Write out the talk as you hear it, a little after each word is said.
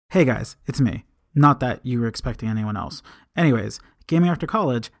Hey guys, it's me. Not that you were expecting anyone else. Anyways, Gaming After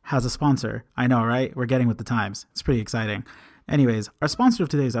College has a sponsor. I know, right? We're getting with the times. It's pretty exciting. Anyways, our sponsor of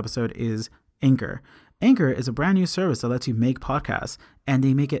today's episode is Anchor. Anchor is a brand new service that lets you make podcasts, and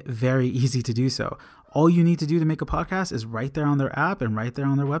they make it very easy to do so. All you need to do to make a podcast is right there on their app and right there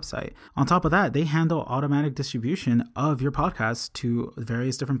on their website. On top of that, they handle automatic distribution of your podcasts to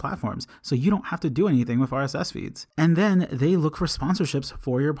various different platforms, so you don't have to do anything with RSS feeds. And then they look for sponsorships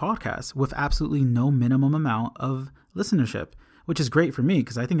for your podcast with absolutely no minimum amount of listenership, which is great for me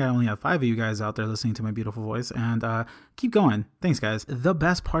because I think I only have 5 of you guys out there listening to my beautiful voice. And keep going. Thanks, guys. The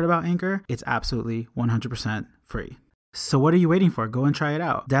best part about Anchor, it's absolutely 100% free. So what are you waiting for? Go and try it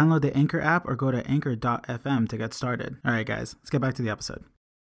out. Download the Anchor app or go to anchor.fm to get started. All right, guys, let's get back to the episode.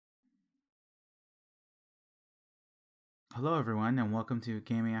 Hello, everyone, and welcome to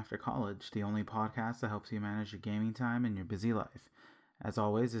Gaming After College, the only podcast that helps you manage your gaming time in your busy life. As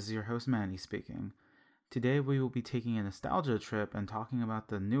always, this is your host, Manny, speaking. Today, we will be taking a nostalgia trip and talking about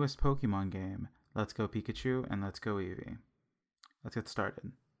the newest Pokemon game, Let's Go Pikachu and Let's Go Eevee. Let's get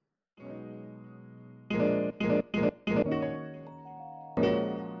started.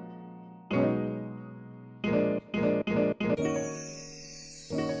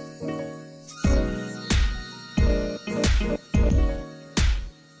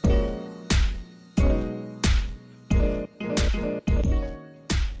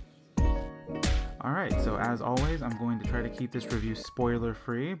 Alright, so as always, I'm going to try to keep this review spoiler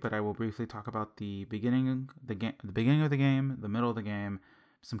free, but I will briefly talk about the beginning of the game, the middle of the game,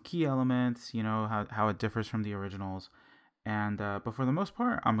 some key elements, how it differs from the originals, and but for the most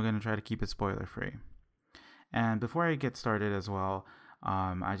part, I'm going to try to keep it spoiler free. And before I get started as well,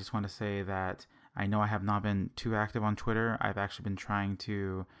 I just want to say that I know I have not been too active on Twitter. I've actually been trying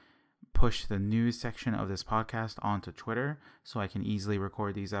to push the news section of this podcast onto Twitter so I can easily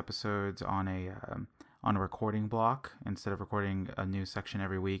record these episodes on a recording block instead of recording a news section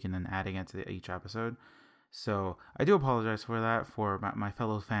every week and then adding it to each episode. So I do apologize for that for my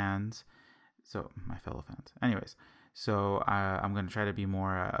fellow fans. Anyways, so I'm going to try to be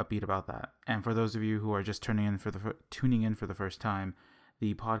more upbeat about that. And for those of you who are just tuning in for the first time,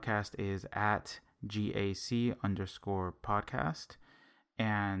 the podcast is at GAC_podcast.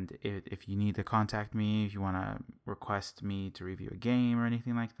 And if you need to contact me, if you want to request me to review a game or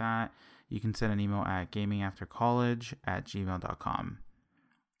anything like that, you can send an email at gamingaftercollege@gmail.com.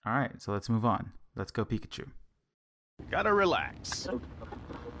 All right, so let's move on. Let's go Pikachu. Gotta relax.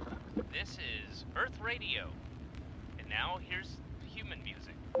 This is Earth Radio. And now here's human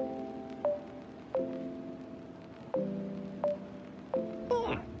music.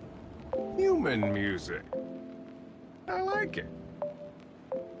 Human music. I like it.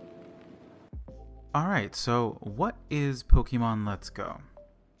 Alright, so what is Pokemon Let's Go?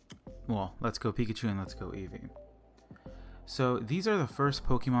 Well, Let's Go Pikachu and Let's Go Eevee. So these are the first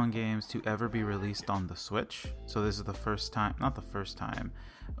Pokemon games to ever be released on the Switch. So this is the first time, not the first time,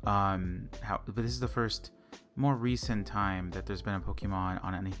 but this is the first more recent time that there's been a Pokemon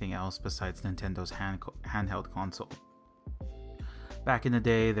on anything else besides Nintendo's handheld console. Back in the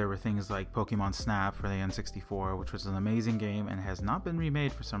day, there were things like Pokemon Snap for the N64, which was an amazing game and has not been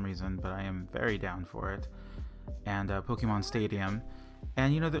remade for some reason, but I am very down for it. And Pokemon Stadium.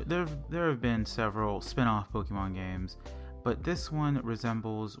 And there have been several spin-off Pokemon games, but this one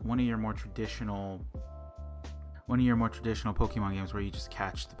resembles one of your more traditional Pokemon games where you just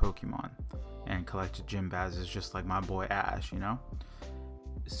catch the Pokemon and collect gym badges, just like my boy Ash,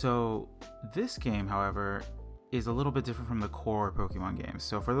 So this game, however, is a little bit different from the core Pokemon games.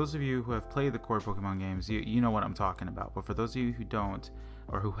 So for those of you who have played the core Pokemon games, you know what I'm talking about. But for those of you who don't,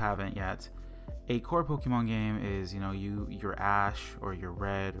 or who haven't yet, a core Pokemon game is, you're Ash or you're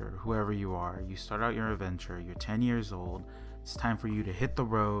Red or whoever you are. You start out your adventure, you're 10 years old. It's time for you to hit the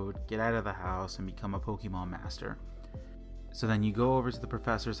road, get out of the house, and become a Pokemon master. So then you go over to the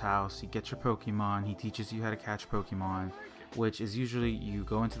professor's house, you get your Pokemon, he teaches you how to catch Pokemon, which is usually you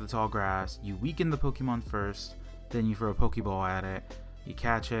go into the tall grass, you weaken the Pokemon first, then you throw a Pokeball at it, you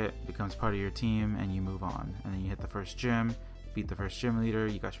catch it, becomes part of your team, and you move on. And then you hit the first gym, beat the first gym leader,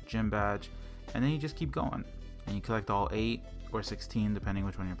 you got your gym badge, and then you just keep going. And you collect all 8 or 16, depending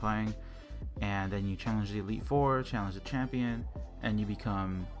which one you're playing. And then you challenge the Elite Four, challenge the champion, and you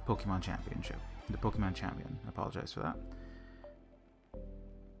become the Pokemon champion. I apologize for that.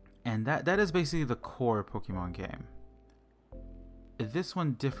 And that is basically the core Pokemon game. This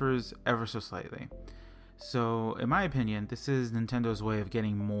one differs ever so slightly. So, in my opinion, this is Nintendo's way of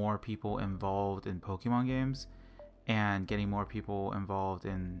getting more people involved in Pokemon games and getting more people involved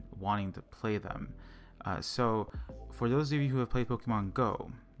in wanting to play them. So, for those of you who have played Pokemon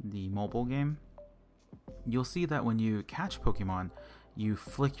Go, the mobile game, you'll see that when you catch Pokemon, you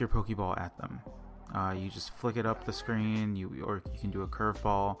flick your Pokeball at them. You just flick it up the screen, or you can do a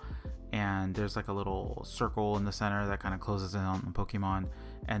curveball, and there's like a little circle in the center that kind of closes in on the Pokemon,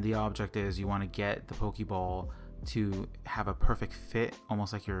 and the object is you want to get the Pokeball to have a perfect fit,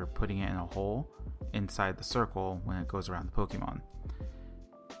 almost like you're putting it in a hole inside the circle when it goes around the Pokemon.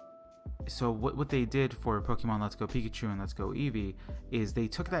 So what they did for Pokemon Let's Go Pikachu and Let's Go Eevee is they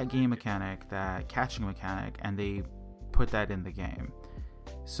took that game mechanic, that catching mechanic, and they put that in the game.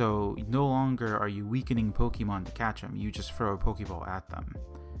 So no longer are you weakening Pokemon to catch them, you just throw a Pokeball at them.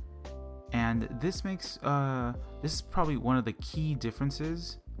 And this makes this is probably one of the key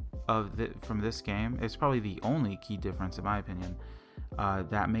differences from this game. It's probably the only key difference, in my opinion,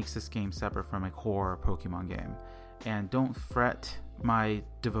 that makes this game separate from a core Pokemon game. And don't fret, my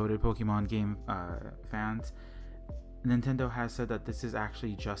devoted Pokemon game fans. Nintendo has said that this is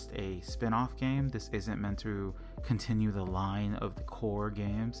actually just a spin-off game. This isn't meant to continue the line of the core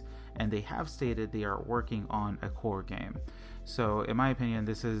games, and they have stated they are working on a core game. So in my opinion,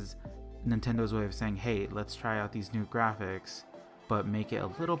 this is Nintendo's way of saying, hey, let's try out these new graphics, but make it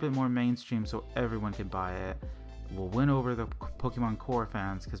a little bit more mainstream so everyone can buy it. We'll win over the Pokemon core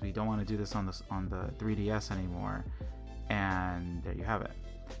fans because we don't want to do this on the 3DS anymore. And there you have it.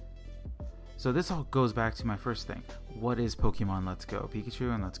 So this all goes back to my first thing. What is Pokemon Let's Go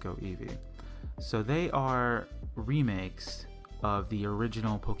Pikachu and Let's Go Eevee? So they are remakes of the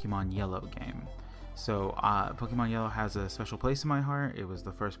original Pokemon Yellow game. So Pokemon Yellow has a special place in my heart. It was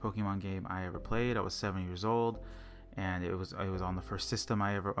the first Pokemon game I ever played. I was 7 years old, and it was on the first system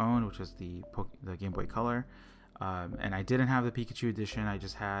I ever owned, which was the Game Boy Color. And I didn't have the Pikachu edition. I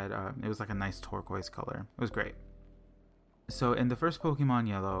just had it was like a nice turquoise color. It was great. So in the first Pokemon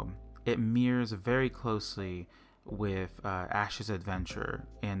Yellow, it mirrors very closely with Ash's adventure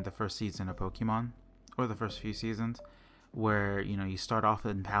in the first season of Pokemon, or the first few seasons, where you start off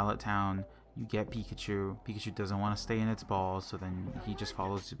in Pallet Town, you get Pikachu. Pikachu doesn't want to stay in its balls, so then he just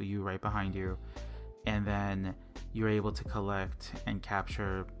follows you right behind you, and then you're able to collect and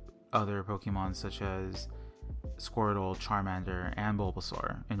capture other Pokemon such as Squirtle, Charmander, and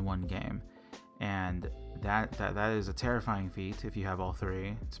Bulbasaur in one game. And that is a terrifying feat if you have all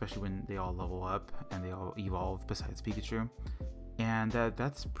three, especially when they all level up and they all evolve besides Pikachu. And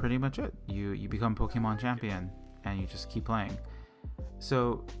that's pretty much it. You become Pokemon champion and you just keep playing.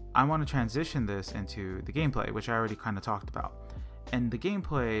 So I want to transition this into the gameplay, which I already kind of talked about. And the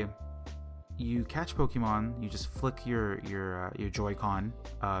gameplay, you catch Pokemon, you just flick your Joy-Con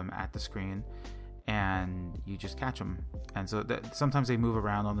at the screen, and you just catch them. And so sometimes they move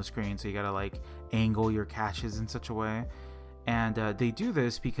around on the screen, so you gotta like angle your catches in such a way. And they do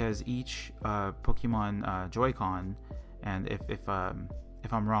this because each Pokemon Joy-Con, and if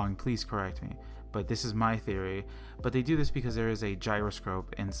I'm wrong, please correct me, but this is my theory, but they do this because there is a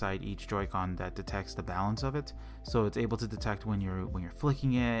gyroscope inside each Joy-Con that detects the balance of it. So it's able to detect when you're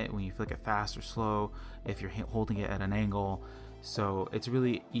flicking it, when you flick it fast or slow, if you're holding it at an angle. So it's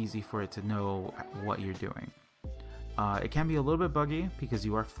really easy for it to know what you're doing. It can be a little bit buggy because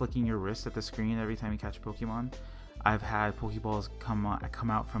you are flicking your wrist at the screen every time you catch a Pokemon. I've had Pokeballs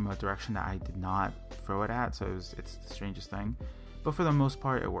come out from a direction that I did not throw it at, so it's the strangest thing. But for the most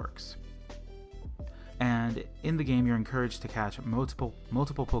part, it works. And in the game, you're encouraged to catch multiple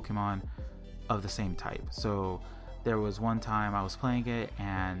Pokemon of the same type. So there was one time I was playing it,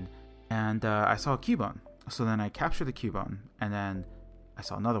 and I saw a Cubone. So then I captured the Cubone, and then I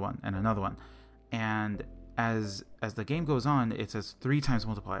saw another one and another one. And as the game goes on, it says 3 times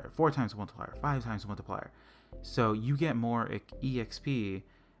multiplier, 4 times multiplier, 5 times multiplier. So you get more EXP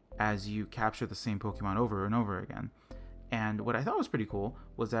as you capture the same Pokemon over and over again. And what I thought was pretty cool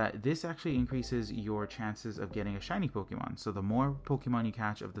was that this actually increases your chances of getting a shiny Pokemon. So the more Pokemon you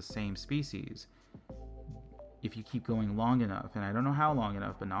catch of the same species, if you keep going long enough, and I don't know how long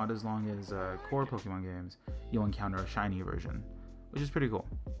enough, but not as long as core Pokemon games, you'll encounter a shiny version, which is pretty cool.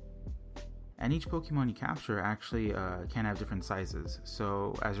 And each Pokemon you capture actually can have different sizes.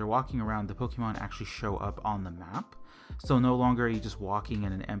 So as you're walking around, the Pokemon actually show up on the map. So no longer are you just walking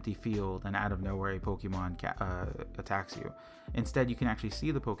in an empty field and out of nowhere a Pokemon attacks you. Instead, you can actually see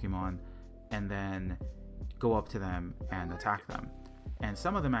the Pokemon and then go up to them and attack them. And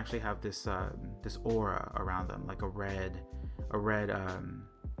some of them actually have this aura around them, like a red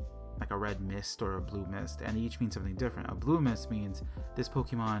mist or a blue mist, and each means something different. A blue mist means this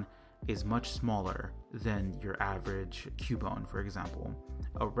Pokemon is much smaller than your average Cubone, for example.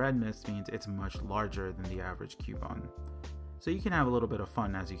 A red mist means it's much larger than the average Cubone. So you can have a little bit of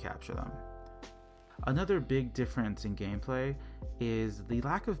fun as you capture them. Another big difference in gameplay is the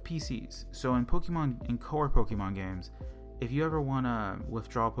lack of PCs. So in core Pokemon games, if you ever want to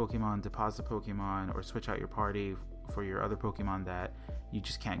withdraw Pokemon, deposit Pokemon, or switch out your party for your other Pokemon that you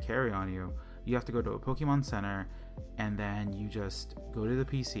just can't carry on you, you have to go to a Pokemon Center, and then you just go to the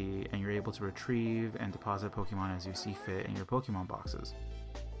PC and you're able to retrieve and deposit Pokemon as you see fit in your Pokemon boxes.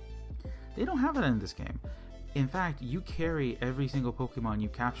 They don't have that in this game. In fact, you carry every single Pokemon you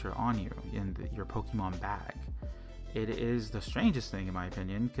capture on you in your Pokemon bag. It is the strangest thing in my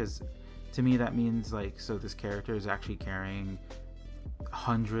opinion, because to me that means so this character is actually carrying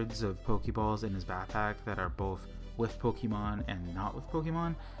hundreds of Pokeballs in his backpack that are both with Pokemon and not with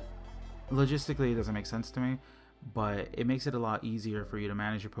Pokemon. Logistically, it doesn't make sense to me, but it makes it a lot easier for you to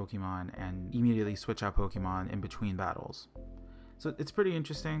manage your Pokemon and immediately switch out Pokemon in between battles. So it's pretty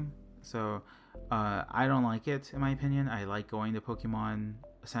interesting. So I don't like it, in my opinion. I like going to Pokemon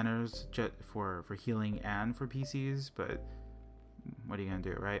centers for healing and for PCs, but what are you gonna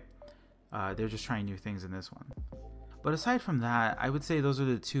do, right? They're just trying new things in this one. But aside from that, I would say those are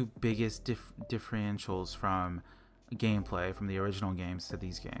the two biggest differentials from gameplay from the original games to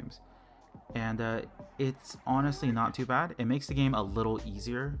these games. And it's honestly not too bad. It makes the game a little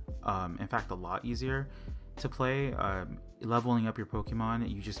easier, in fact a lot easier to play. Leveling up your Pokemon,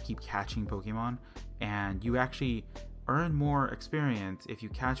 you just keep catching Pokemon, and you actually earn more experience if you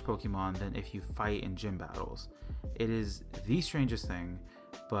catch Pokemon than if you fight in gym battles. It is the strangest thing,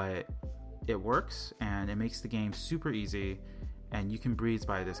 but it works, and it makes the game super easy, and you can breeze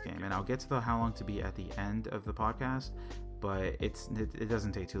by this game. And I'll get to the how long to beat at the end of the podcast, but it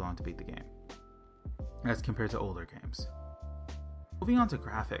doesn't take too long to beat the game as compared to older games. Moving on to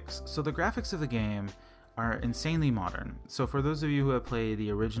graphics. So the graphics of the game are insanely modern. So for those of you who have played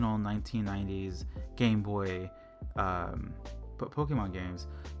the original 1990s Game Boy Pokemon games,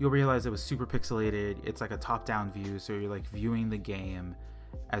 you'll realize it was super pixelated. It's like a top-down view, so you're viewing the game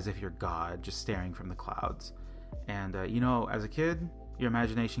as if you're God, just staring from the clouds. And as a kid, your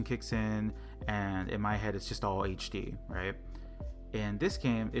imagination kicks in, and in my head it's just all HD, right? In this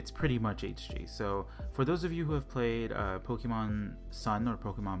game, it's pretty much HD. So for those of you who have played Pokemon Sun or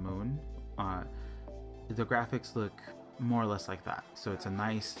Pokemon Moon, the graphics look more or less like that. So it's a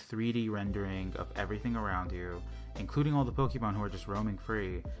nice 3D rendering of everything around you, including all the Pokemon who are just roaming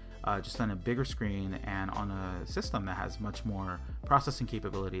free, just on a bigger screen and on a system that has much more processing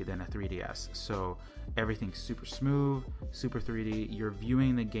capability than a 3DS. So everything's super smooth, super 3D. You're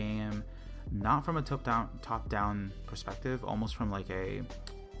viewing the game not from a top-down perspective, almost from a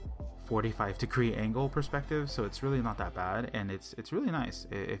 45-degree angle perspective. So it's really not that bad, and it's really nice.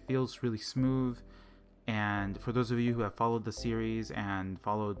 It feels really smooth. And for those of you who have followed the series and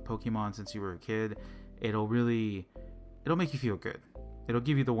followed Pokemon since you were a kid, it'll make you feel good. It'll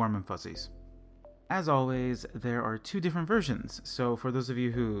give you the warm and fuzzies. As always, there are two different versions. So for those of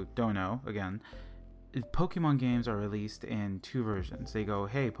you who don't know, again, Pokemon games are released in two versions. They go,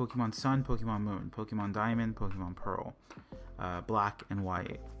 hey, Pokemon Sun, Pokemon Moon, Pokemon Diamond, Pokemon Pearl, black and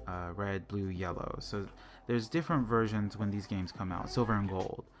white, red, blue, yellow. So there's different versions when these games come out, silver and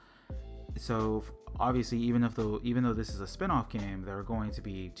gold. So obviously, even though this is a spin-off game, there are going to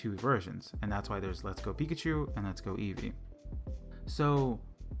be two versions, and that's why there's Let's Go Pikachu and Let's Go Eevee. So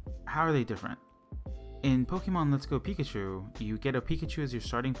how are they different? In Pokemon Let's Go Pikachu, you get a Pikachu as your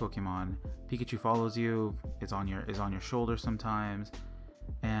starting Pokemon. Pikachu follows you, is on your shoulder sometimes,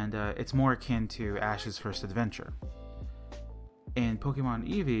 and it's more akin to Ash's first adventure. In Pokemon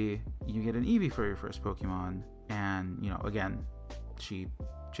Eevee, you get an Eevee for your first Pokemon, and again, she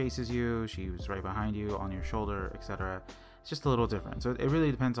chases you, she's right behind you, on your shoulder, etc. It's just a little different. So it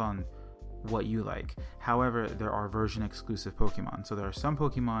really depends on what you like. However, there are version exclusive Pokemon. So there are some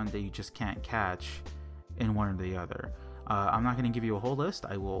Pokemon that you just can't catch in one or the other. I'm not going to give you a whole list.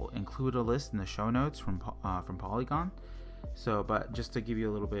 I will include a list in the show notes from Polygon. So, but just to give you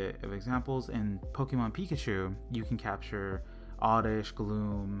a little bit of examples, in Pokemon Pikachu, you can capture Oddish,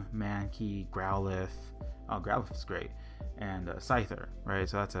 Gloom, Mankey, Growlithe. Oh, Growlithe is great. And Scyther, right?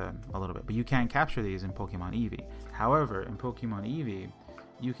 So that's a little bit. But you can't capture these in Pokemon Eevee. However, in Pokemon Eevee,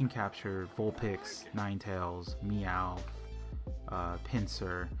 you can capture Vulpix, Ninetales, Meowth,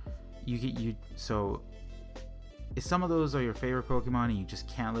 Pinsir. So if some of those are your favorite Pokemon and you just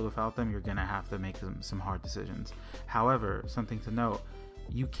can't live without them, you're gonna have to make some hard decisions. However, something to note,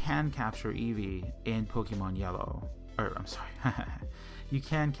 you can capture Eevee in Pokemon Yellow. You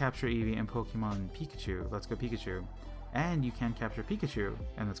can capture Eevee in Pokemon Pikachu, Let's Go Pikachu, and you can capture Pikachu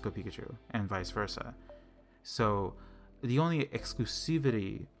and Let's Go Pikachu, and vice versa. So the only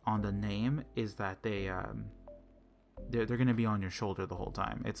exclusivity on the name is that they're going to be on your shoulder the whole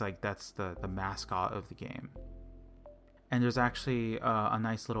time. It's like that's the mascot of the game. And there's actually a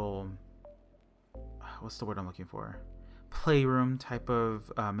nice little, what's the word I'm looking for? Playroom type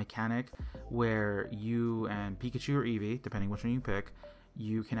of mechanic where you and Pikachu or Eevee, depending which one you pick,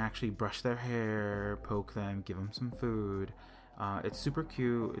 you can actually brush their hair, poke them, give them some food. It's super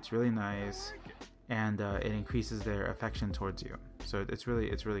cute. It's really nice, and it increases their affection towards you. So it's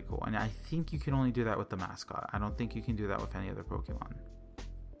really cool. And I think you can only do that with the mascot. I don't think you can do that with any other Pokemon.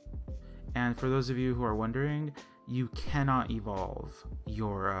 And for those of you who are wondering, you cannot evolve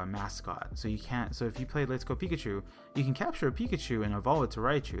your mascot. So you can't. So if you play Let's Go Pikachu, you can capture a Pikachu and evolve it to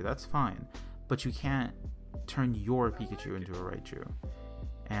Raichu. That's fine, but you can't turn your Pikachu into a Raichu.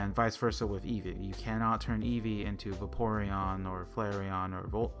 And vice versa with Eevee. You cannot turn Eevee into Vaporeon or Flareon or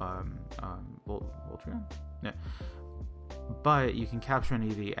Voltron? Yeah. But you can capture an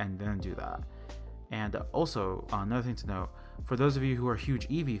Eevee and then do that. And also, another thing to note, for those of you who are huge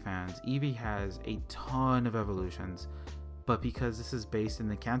Eevee fans, Eevee has a ton of evolutions. But because this is based in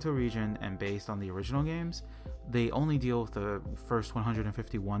the Kanto region and based on the original games, they only deal with the first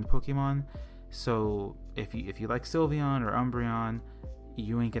 151 Pokemon. So if you like Sylveon or Umbreon,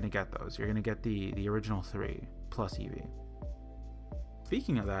 you ain't gonna get those. You're gonna get the original 3 plus Eevee.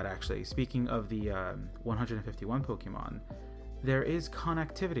 Speaking of that, actually, speaking of the 151 Pokemon, there is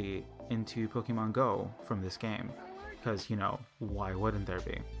connectivity into Pokemon Go from this game, because why wouldn't there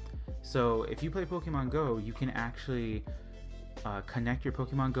be? So if you play Pokemon Go, you can actually connect your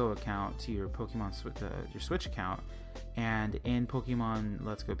Pokemon Go account to your your Switch account, and in Pokemon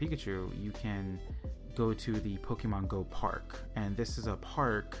Let's Go Pikachu, you can go to the Pokemon Go Park, and this is a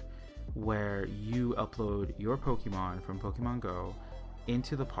park where you upload your Pokemon from Pokemon Go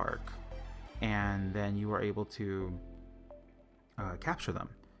into the park, and then you are able to capture them.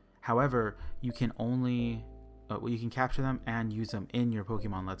 However, you can only you can capture them and use them in your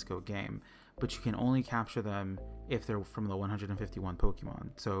Pokemon Let's Go game, but you can only capture them if they're from the 151 Pokemon.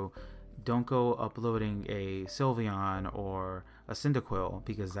 So don't go uploading a Sylveon or a Cyndaquil,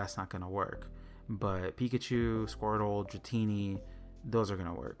 because that's not going to work. But Pikachu, Squirtle, Dratini, those are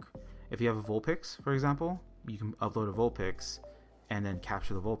going to work. If you have a Vulpix, for example, you can upload a Vulpix and then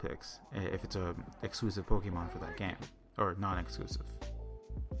capture the Vulpix if it's a exclusive Pokemon for that game, or non-exclusive.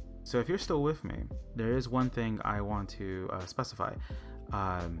 So if you're still with me, there is one thing I want to specify.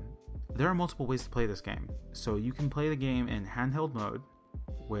 There are multiple ways to play this game. So you can play the game in handheld mode,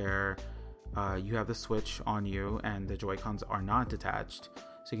 where you have the Switch on you and the Joy-Cons are not detached.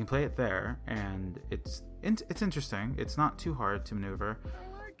 So you can play it there, and it's interesting. It's not too hard to maneuver.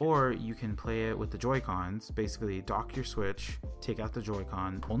 Or you can play it with the Joy-Cons. Basically, dock your Switch, take out the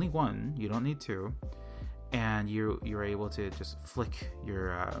Joy-Con, only one. You don't need two, and you're able to just flick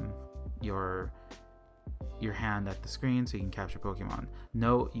your hand at the screen so you can capture Pokemon.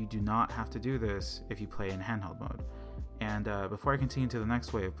 No, you do not have to do this if you play in handheld mode. And before I continue to the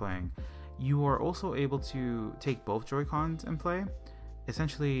next way of playing, you are also able to take both Joy-Cons and play.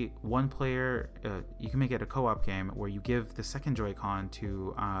 Essentially, one player, you can make it a co-op game where you give the second Joy-Con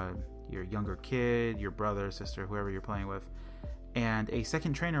to your younger kid, your brother, sister, whoever you're playing with, and a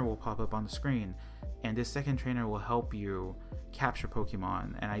second trainer will pop up on the screen, and this second trainer will help you capture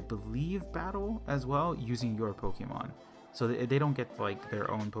Pokemon, and I believe battle as well using your Pokemon. So they don't get like their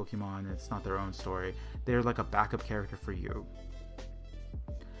own Pokemon, it's not their own story, they're like a backup character for you.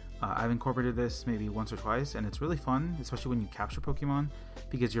 I've incorporated this maybe once or twice, and it's really fun, especially when you capture Pokemon,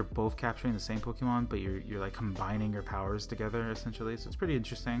 because you're both capturing the same Pokemon, but you're like combining your powers together essentially. So it's pretty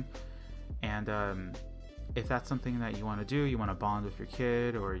interesting. And if that's something that you want to do, you want to bond with your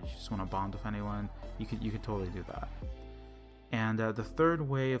kid, or you just want to bond with anyone, you could totally do that. And the third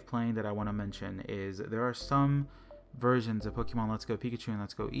way of playing that I want to mention is there are some versions of Pokemon Let's Go Pikachu and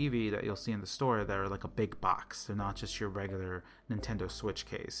Let's Go Eevee that you'll see in the store that are like a big box. They're not just your regular Nintendo Switch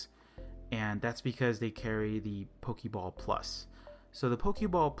case. And that's because they carry the Pokeball Plus. So the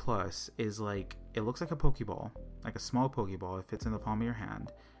Pokeball Plus is like, it looks like a Pokeball, like a small Pokeball. It fits in the palm of your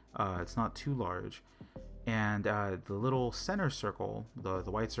hand. It's not too large. And the little center circle, the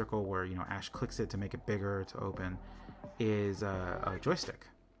white circle where, Ash clicks it to make it bigger to open, is a joystick.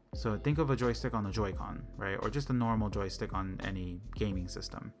 So think of a joystick on the Joy-Con, right? Or just a normal joystick on any gaming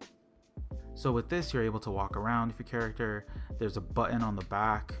system. So with this, you're able to walk around with your character. There's a button on the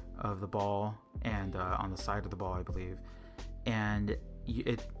back of the ball and on the side of the ball, I believe. And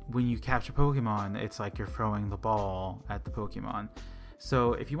when you capture Pokemon, it's like you're throwing the ball at the Pokemon.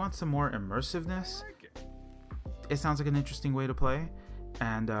 So if you want some more immersiveness, it sounds like an interesting way to play.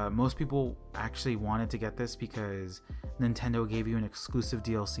 And most people actually wanted to get this because Nintendo gave you an exclusive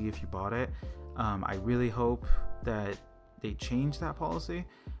DLC if you bought it. I really hope that they change that policy,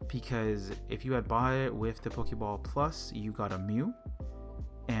 because if you had bought it with the Pokeball Plus, you got a Mew,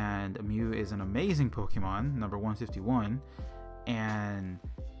 and a Mew is an amazing Pokemon, number 151, and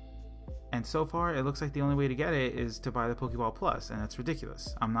so far it looks like the only way to get it is to buy the Pokeball Plus, and that's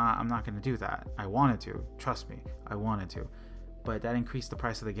ridiculous. I'm not going to do that. I wanted to, trust me, I wanted to, but that increased the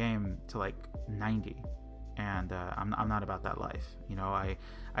price of the game to like $90, and I'm not about that life. You know, I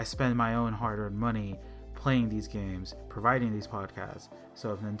spend my own hard-earned money playing these games, providing these podcasts.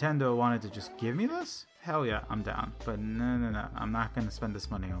 So if Nintendo wanted to just give me this, hell yeah, I'm down. But no, I'm not going to spend this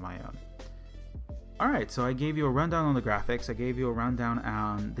money on my own. Alright, so I gave you a rundown on the graphics, I gave you a rundown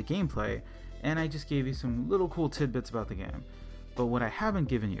on the gameplay, and I just gave you some little cool tidbits about the game. But what I haven't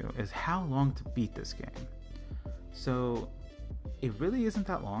given you is how long to beat this game. So it really isn't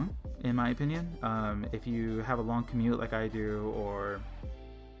that long, in my opinion. If you have a long commute like I do, or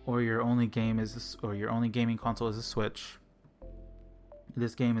your only game is your only gaming console is a Switch,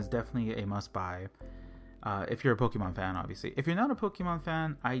 this game is definitely a must-buy. If you're a Pokemon fan, obviously. If you're not a Pokemon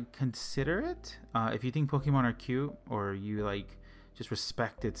fan, I'd consider it. If you think Pokemon are cute, or you like just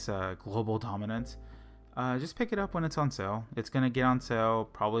respect its global dominance, just pick it up when it's on sale. It's gonna get on sale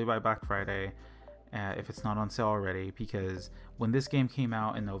probably by Black Friday, if it's not on sale already, because when this game came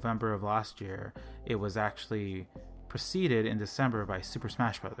out in November of last year, it was actually preceded in December by Super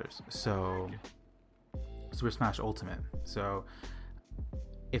Smash Brothers. So Super Smash Ultimate. So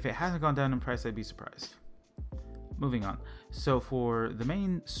if it hasn't gone down in price, I'd be surprised. Moving on. So for the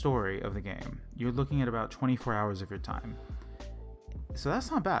main story of the game, you're looking at about 24 hours of your time. So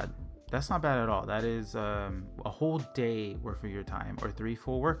that's not bad. That's not bad at all. That is a whole day worth of your time, or 3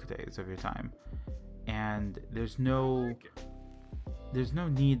 full work days of your time. And there's no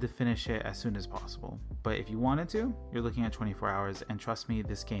need to finish it as soon as possible. But if you wanted to, you're looking at 24 hours, and trust me,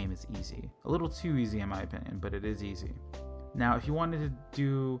 this game is easy. A little too easy in my opinion, but it is easy. Now, if you wanted to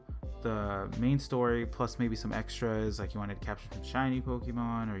do the main story plus maybe some extras, like you wanted to capture some shiny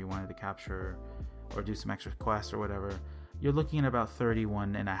Pokemon, or you wanted to capture or do some extra quests or whatever, you're looking at about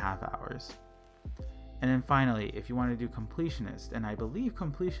 31.5 hours. And then finally, if you want to do completionist, and I believe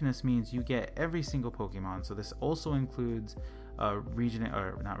completionist means you get every single Pokemon, so this also includes region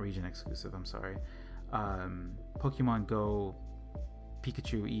exclusive, Pokemon Go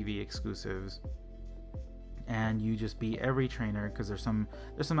Pikachu Eevee exclusives, and you just beat every trainer, because there's some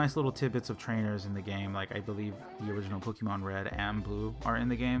nice little tidbits of trainers in the game. Like, I believe the original Pokemon Red and Blue are in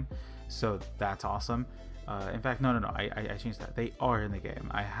the game, so that's awesome. In fact, no, I changed that. They are in the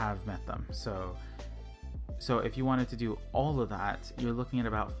game. I have met them. So if you wanted to do all of that, you're looking at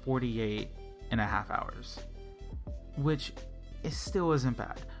about 48.5 hours, which still isn't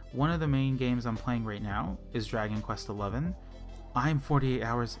bad. One of the main games I'm playing right now is Dragon Quest XI. I'm 48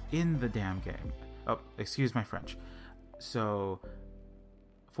 hours in the damn game. Oh, excuse my French. So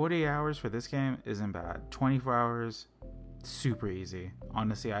 48 hours for this game isn't bad. 24 hours, super easy.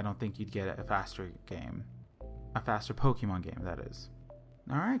 Honestly, I don't think you'd get a faster Pokemon game, that is.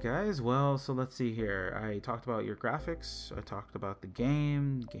 Alright guys, well, so let's see here. I talked about your graphics, I talked about the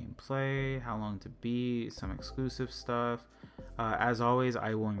gameplay, how long to beat, some exclusive stuff. As always,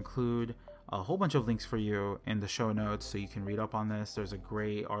 I will include a whole bunch of links for you in the show notes so you can read up on this. There's a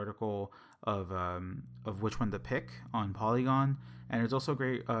great article of which one to pick on Polygon, and there's also a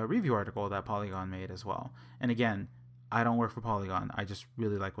great review article that Polygon made as well. And again, I don't work for Polygon. I just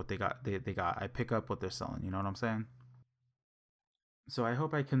really like what they got. I pick up what they're selling. You know what I'm saying? So I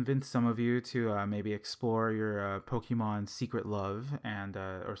hope I convinced some of you to maybe explore your Pokemon secret love and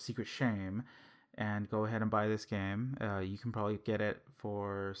or secret shame, and go ahead and buy this game. You can probably get it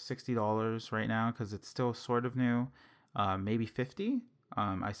for $60 right now because it's still sort of new. Maybe $50.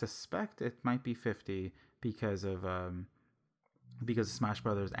 I suspect it might be $50 because of Smash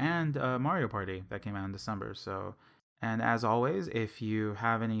Brothers and Mario Party that came out in December. So, and as always, if you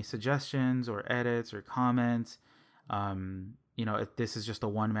have any suggestions or edits or comments, if this is just a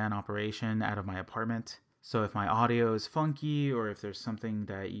one-man operation out of my apartment. So if my audio is funky, or if there's something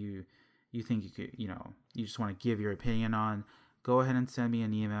that you think you could, you just want to give your opinion on, go ahead and send me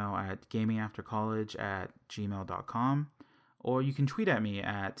an email at gamingaftercollege@gmail.com, or you can tweet at me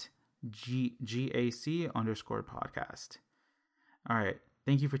at GAC_podcast. All right.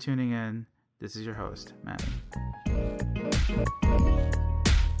 Thank you for tuning in. This is your host, Manny.